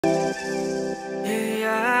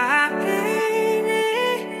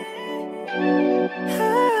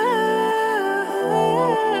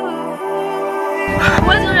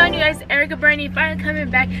guys, Erica Bernie finally coming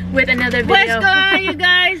back with another video. What's going on, you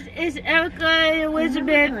guys? It's Erica and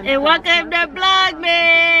Elizabeth, and welcome to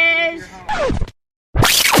Vlogmas.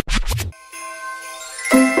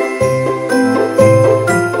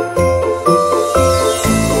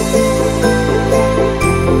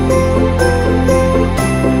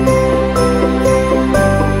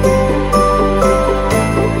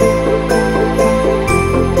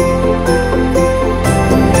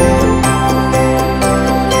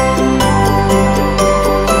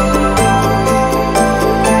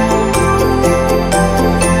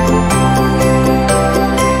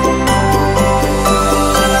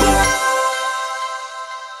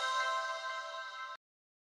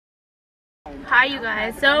 Hi you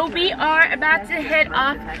guys, so we are about to head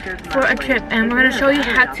off for a trip and we're going to show you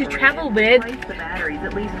how to travel with the batteries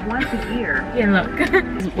at least once a year. And look,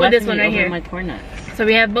 with this one right here. My corn nuts. So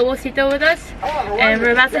we have Bobocito with us and we're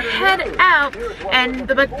about to head out, and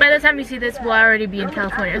by the time you see this we'll already be in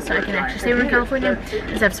California, so I can actually say we're in California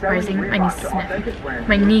instead of surprising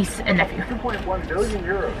my niece and nephew.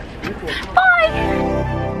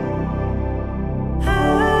 Bye!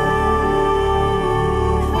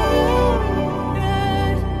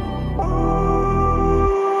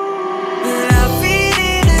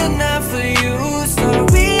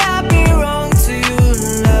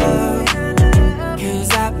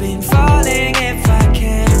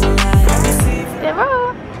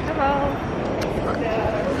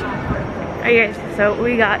 Alright guys, so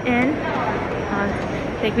we got in.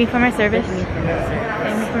 Thank me for my service.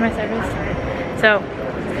 Thank me for my service. So,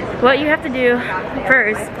 what you have to do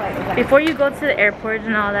first, before you go to the airport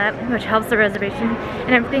and all that, which helps the reservation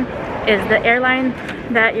and everything, is the airline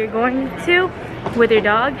that you're going to with your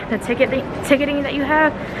dog, the ticketing that you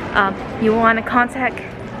have. You want to contact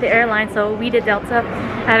the airline. So we did Delta.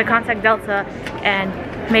 I had to contact Delta and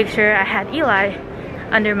make sure I had Eli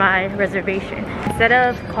under my reservation. Instead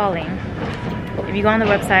of calling, if you go on the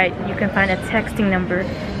website, you can find a texting number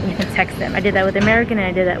and you can text them. I did that with American and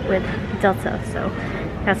I did that with Delta. So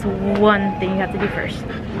that's one thing you have to do first.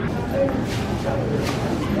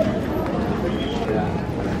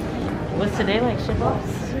 What's today, like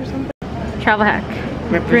ship-offs or something? Travel hack.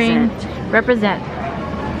 Represent.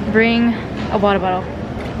 Bring a water bottle.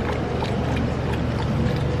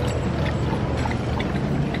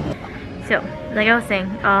 So, like I was saying,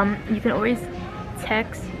 you can always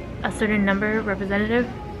text a certain number representative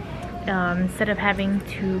instead of having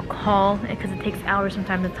to call, because it takes hours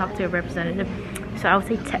sometimes to talk to a representative. So I would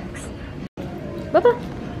say text. Bubba,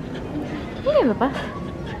 hey Bubba.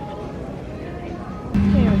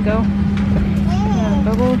 There we go.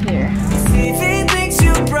 Bubble here. If it thinks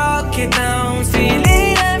you broke it down,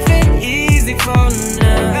 feeling everything easy for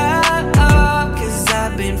now. Cause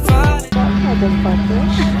I've been falling.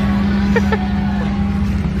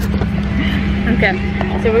 Okay,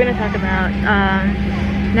 so we're gonna talk about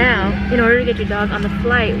now, in order to get your dog on the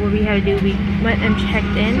flight, what we had to do, we went and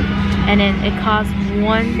checked in, and then it cost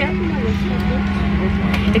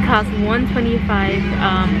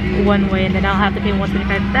 $125 one way, and then I'll have to pay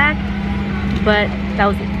 $125 back. But that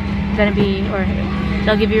was gonna be, or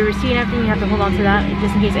they'll give you a receipt and everything. You have to hold on to that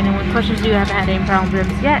just in case anyone questions you. I haven't had any problems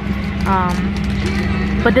yet.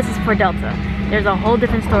 But this is for Delta. There's a whole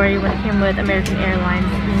different story when it came with American Airlines.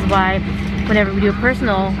 This is why whenever we do a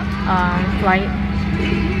personal flight,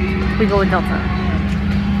 we go with Delta.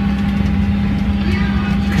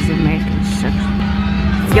 Because American sucks.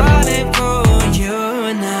 Yep.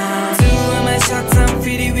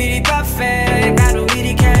 I don't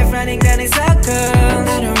really care if running down is a girl.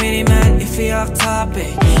 I don't really mind if we're off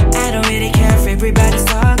topic. I don't really care if everybody's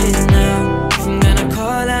talking now. If I'm gonna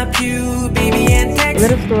call up you, baby, and text.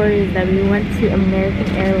 Little story is that we went to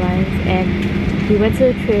American Airlines and we went to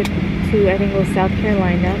a trip to, I think it was South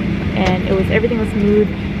Carolina, and everything was smooth.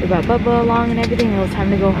 We brought Bubba along and everything, and it was time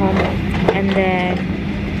to go home. And then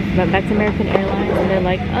went back to American Airlines and they're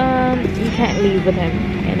like, you can't leave with him.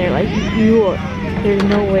 And they're like, there's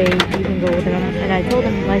no way you can go with him. And I told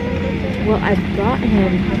them, like, well, I brought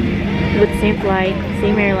him with the same flight,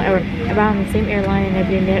 same airline, or around the same airline and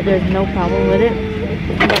everything. There's no problem with it.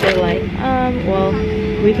 But they're like, well,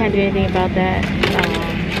 we can't do anything about that.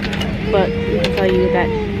 But we can tell you that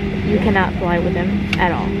you cannot fly with him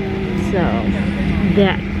at all. So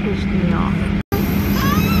that pissed me off.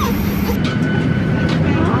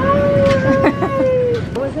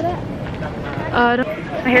 What was it at?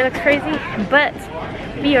 My hair looks crazy, but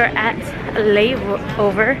we are at a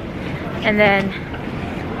layover, and then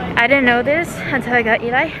I didn't know this until I got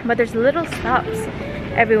Eli, but there's little stops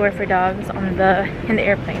everywhere for dogs on in the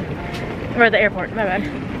airplane, or the airport, my bad.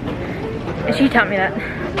 And she taught me that.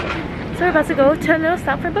 So we're about to go to a little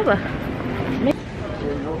stop for Bubba.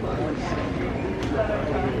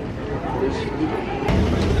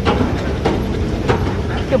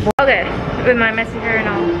 Okay, with my messenger and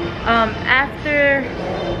all. After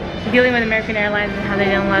dealing with American Airlines and how they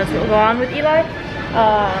didn't let us go on with Eli,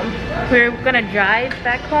 we're gonna drive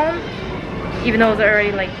back home, even though it was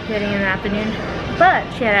already like getting in the afternoon. But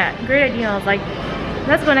she had a great idea. I was like,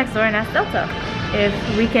 let's go next door and ask Delta if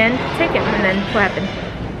we can take him. And then what happened?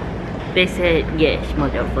 They said yes,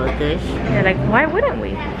 motherfuckers. Yeah, like why wouldn't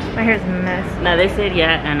we? My hair's a mess. No, they said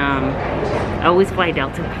yeah, and I always fly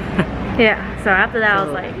Delta. Yeah, so after that I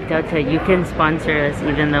was like, Delta, you can sponsor us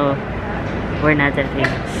even though we're not that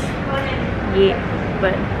famous. yeah.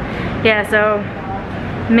 But yeah, so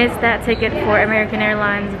missed that ticket for American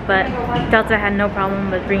Airlines, but Delta had no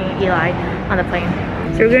problem with bringing Eli on the plane.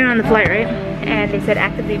 So we're going on the flight, right? And they said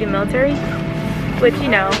active duty military, which you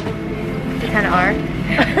know, they kind of are.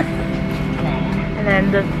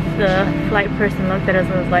 And then the flight person looked at us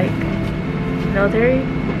and was like, military?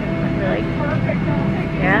 We're like,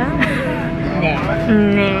 yeah?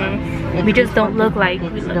 Nah. We just don't look like.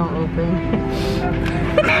 It's don't open.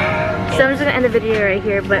 So I'm just gonna end the video right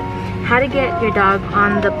here, but how to get your dog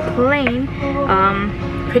on the plane,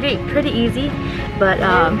 pretty easy, but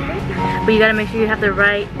you gotta make sure you have the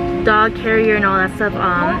right dog carrier and all that stuff,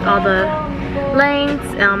 all the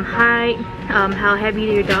lengths, height, how heavy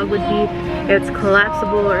your dog would be, if it's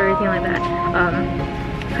collapsible or anything like that.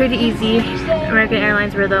 Pretty easy. American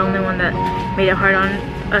Airlines were the only one that made it hard on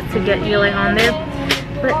us to get Eli on there,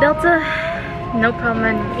 but Delta, no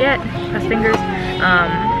problem yet, cross fingers.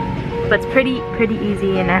 But it's pretty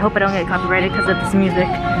easy, and I hope I don't get copyrighted because of this music.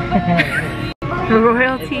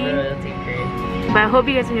 Royalty. But I hope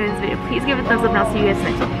you guys enjoyed this video. Please give it a thumbs up, and I'll see you guys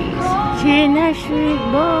next week. Peace. See you next week,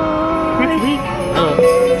 boy. Next week. Oh.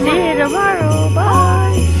 See you tomorrow.